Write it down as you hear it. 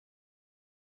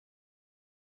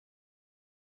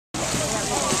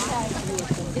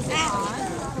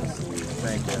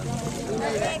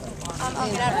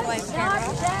Get out of the way.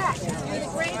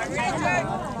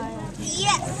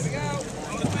 Yes!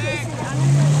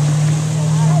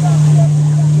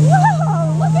 Whoa,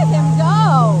 look at him go!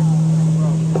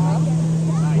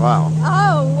 Wow.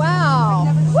 Oh, wow.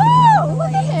 Woo,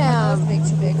 look at him.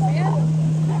 Big fan.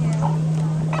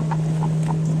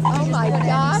 Oh my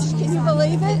gosh, can you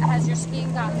believe it? Has your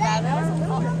skiing gotten better?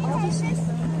 All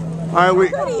right, How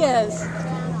good he is.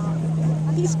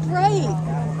 He's great.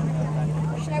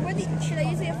 Should I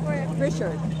use it for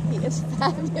Richard, he is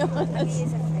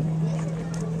fabulous.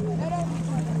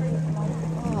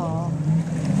 Oh.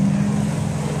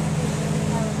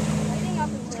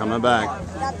 It's coming back.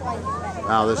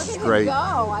 Wow, this is great. Go!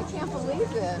 I can't believe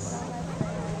this.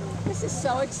 This is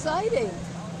so exciting.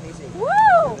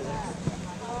 Woo!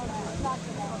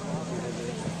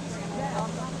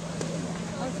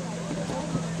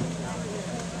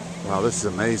 Wow, this is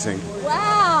amazing.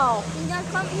 Wow!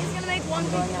 He's gonna make one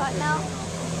big cut now.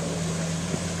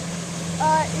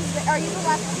 Are you the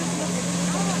last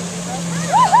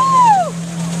Woohoo!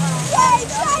 Yay,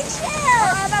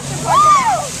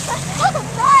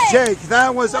 Jake,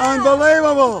 that was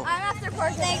unbelievable. I'm after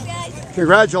part. Thanks, guys.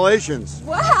 Congratulations.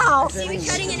 Wow! See me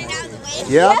cutting in and out of the way?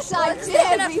 Yeah. Yes, I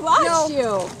did. We watched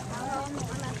you.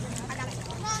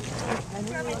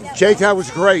 Jake, that was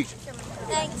great.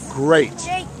 Thanks. Great.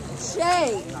 Jake.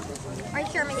 Jake. Are you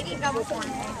sure? Maybe double one.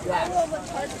 Yeah.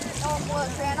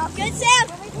 Good, Sam.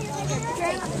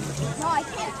 No, I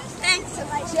can't. Thanks.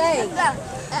 Jake.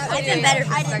 I did better.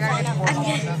 I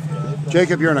did.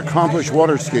 Jacob, you're an accomplished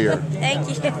water skier. Thank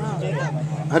you.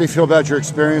 How do you feel about your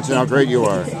experience and how great you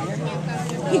are?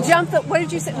 He jumped the, what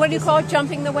did you say? What do you call it?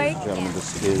 Jumping the weight? Gentlemen,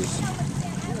 this is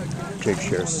Jake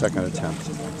Shear's second attempt.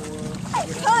 I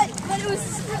cut, but it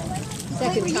was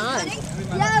Second time.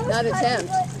 Yeah, I was Not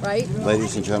attempt, right?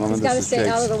 Ladies and gentlemen, He's gotta this is stay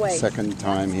out of the Jake's way. second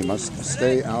time. He must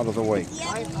stay out of the way.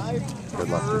 Good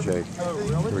luck to Jake.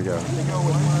 Here we go.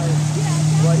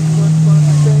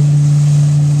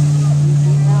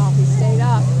 No, he stayed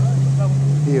up.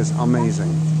 He is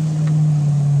amazing.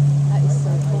 That is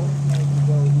so cool.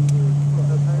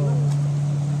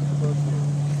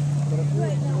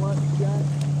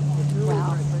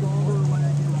 Wow.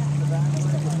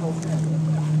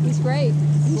 He's great.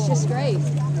 He's just great.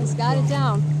 He's got it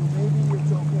down.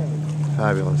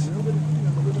 Fabulous.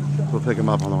 We'll pick him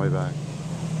up on the way back.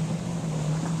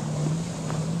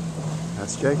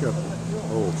 That's Jacob.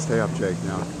 Oh, stay up, Jake,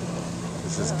 now.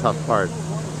 This is a tough part.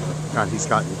 God, he's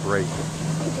gotten great.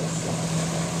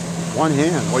 One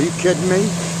hand. Are you kidding me?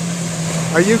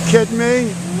 Are you kidding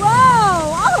me?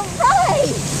 Whoa! All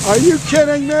right! Are you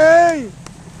kidding me?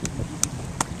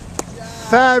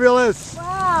 Fabulous.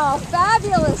 Wow!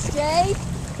 Fabulous, Jake.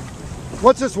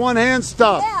 What's this one hand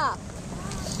stuff? Yeah.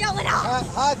 Show it off.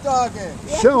 Hot dogging.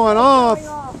 Showing off.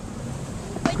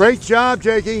 Great job,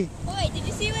 Jakey. Wait, did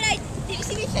you see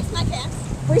me fix my pants?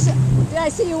 Did I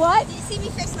see you what? Did you see me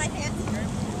fix my pants?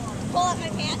 Pull up my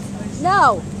pants?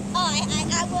 No. Oh,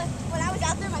 when I was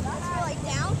out there, my pants were like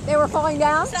down. They were falling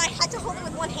down? So I had to hold it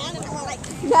with one hand and go like.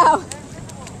 No.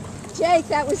 Jake,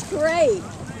 that was great.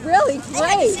 Really I had to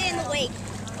great. stay in the wake.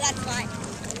 That's fine.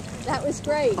 That was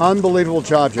great. Unbelievable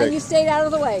job, And you Jake. stayed out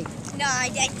of the way. No, I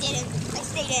didn't. I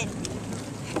stayed in.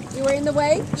 You were in the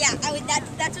way? Yeah,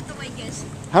 that's what the wake is.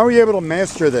 How were you able to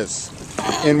master this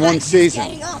in one season?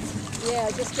 Getting up Yeah,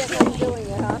 just getting up and doing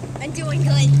it, huh? and doing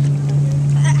good.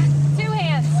 2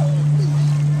 hands.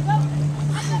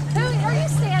 Are you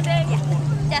standing? Yeah,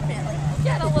 definitely.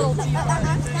 Get a little deeper. I'm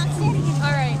not standing.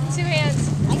 All right, 2 hands.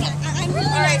 I'm really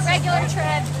All right, not regular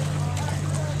tread.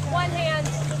 1 hand.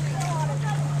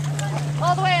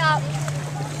 All the way up.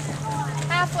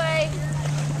 Halfway.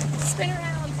 Spin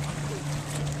around.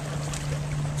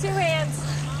 2 hands.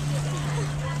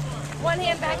 1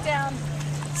 hand back down.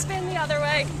 Spin the other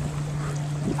way.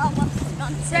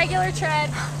 Regular tread.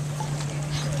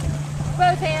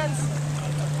 Both hands.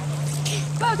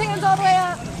 Both hands all the way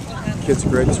up. Kid's a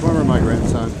great swimmer, my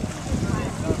grandson.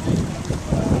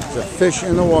 There's a fish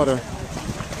in the water.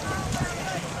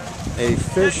 A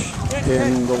fish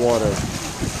in the water.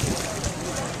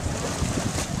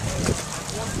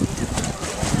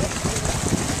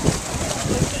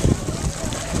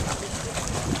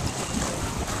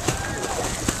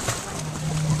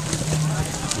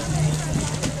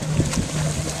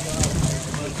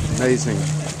 Amazing.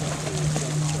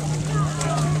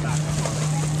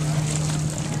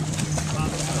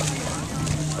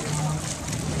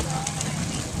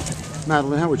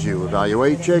 Madeline, how would you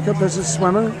evaluate Jacob as a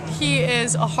swimmer? He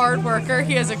is a hard worker.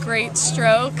 He has a great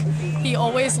stroke. He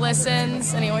always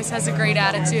listens and he always has a great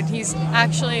attitude. He's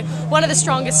actually one of the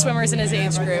strongest swimmers in his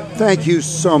age group. Thank you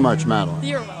so much, Madeline.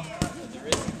 You're welcome.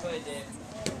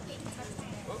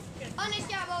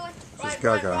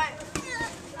 Gaga.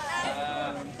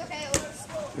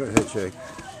 Go ahead, Jake.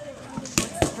 What's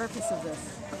the purpose of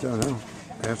this? Don't know.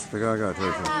 Ask the Gaga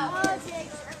person.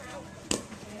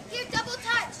 Here, double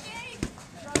touch.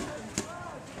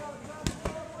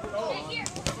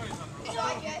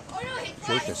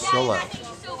 Jake is so loud.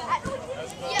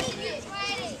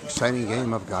 Exciting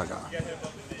game of Gaga.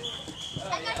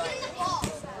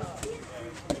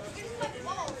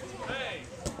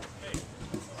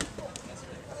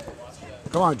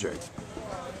 Come on, Jake.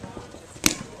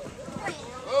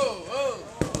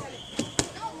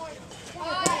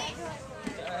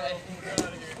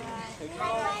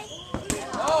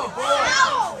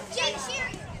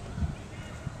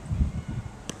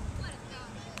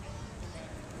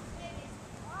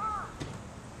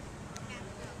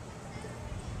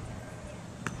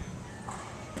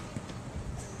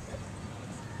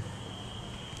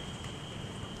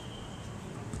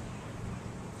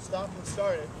 Stop and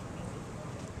start it.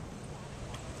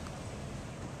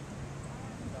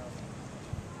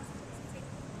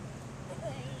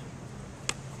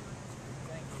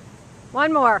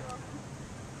 One more.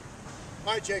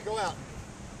 All right, Jake, go out.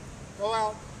 Go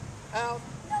out. Out.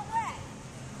 No way.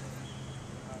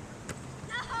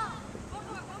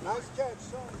 No. Nice catch,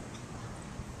 son.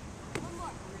 One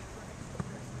more.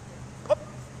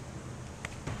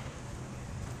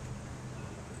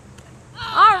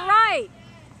 All right.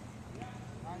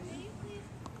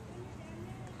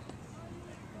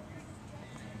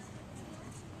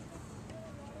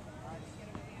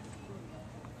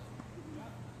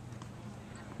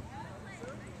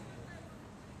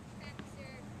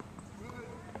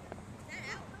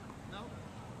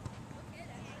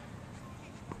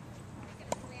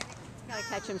 Gotta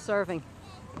catch him serving.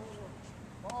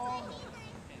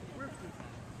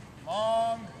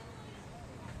 Mom.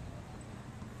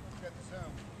 Get the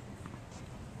sound.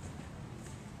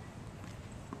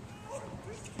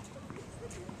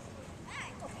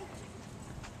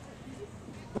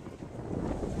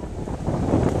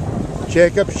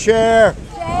 Jacob, share.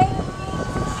 Jay?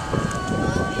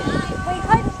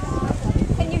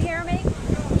 Can you hear me?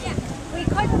 Yeah. We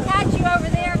couldn't catch you over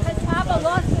there because Papa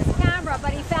lost his camera,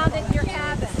 but he found it in your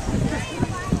cabin.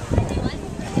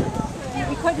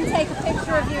 We couldn't take a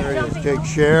picture of you There he is, jumping. Jake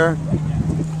Share.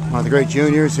 One of the great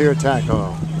juniors here at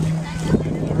Takajo.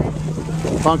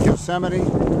 Funk Yosemite.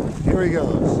 Here he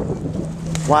goes.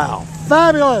 Wow.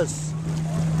 Fabulous.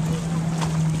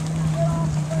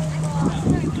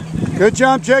 Good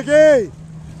jump, Jakey.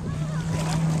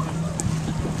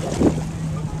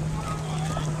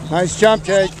 Nice jump,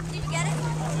 Jake. Did you get it?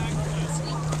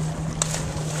 Sweet.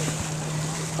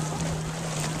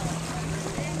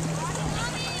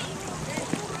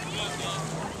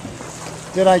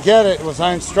 Did I get it? Was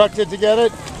I instructed to get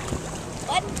it?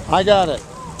 What? I got it.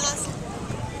 Awesome.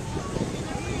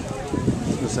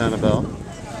 Miss Annabelle.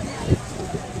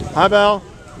 Hi, Belle.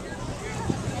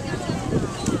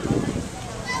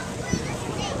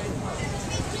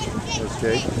 There's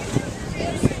Jake.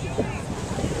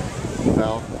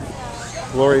 Belle.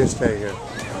 Glorious day here.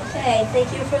 Okay,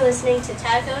 thank you for listening to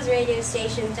Takajo's radio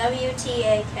station,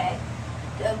 WTAK.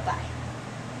 Goodbye.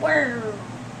 Whoa.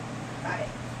 Right.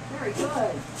 Very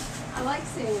good. I like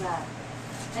seeing that.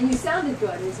 And you sounded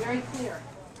good. It was very clear.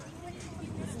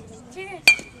 Cheers.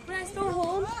 When I go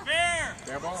home,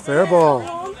 Fair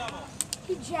ball.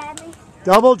 he jabbed me.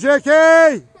 Double,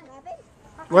 Jakey!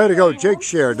 Way to go, Jake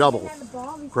Share, double.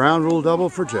 Ground rule double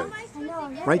for Jake.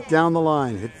 Right down the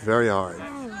line, hit very hard.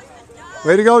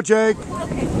 Way to go, Jake. Here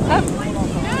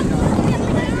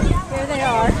they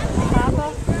are.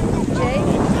 Papa, Jake,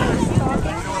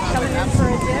 talking, coming in for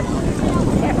a dip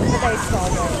after the baseball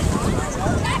game.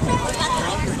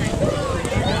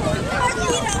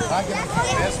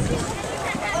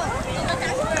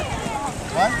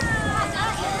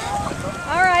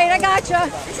 All right, I gotcha.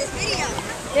 This is video.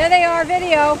 There they are,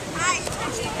 video. Hi.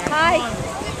 Hi.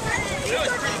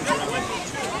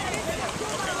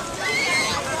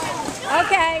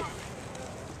 Okay.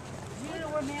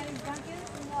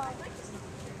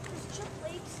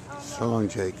 So long,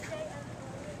 Jake.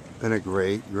 Been a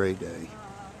great, great day.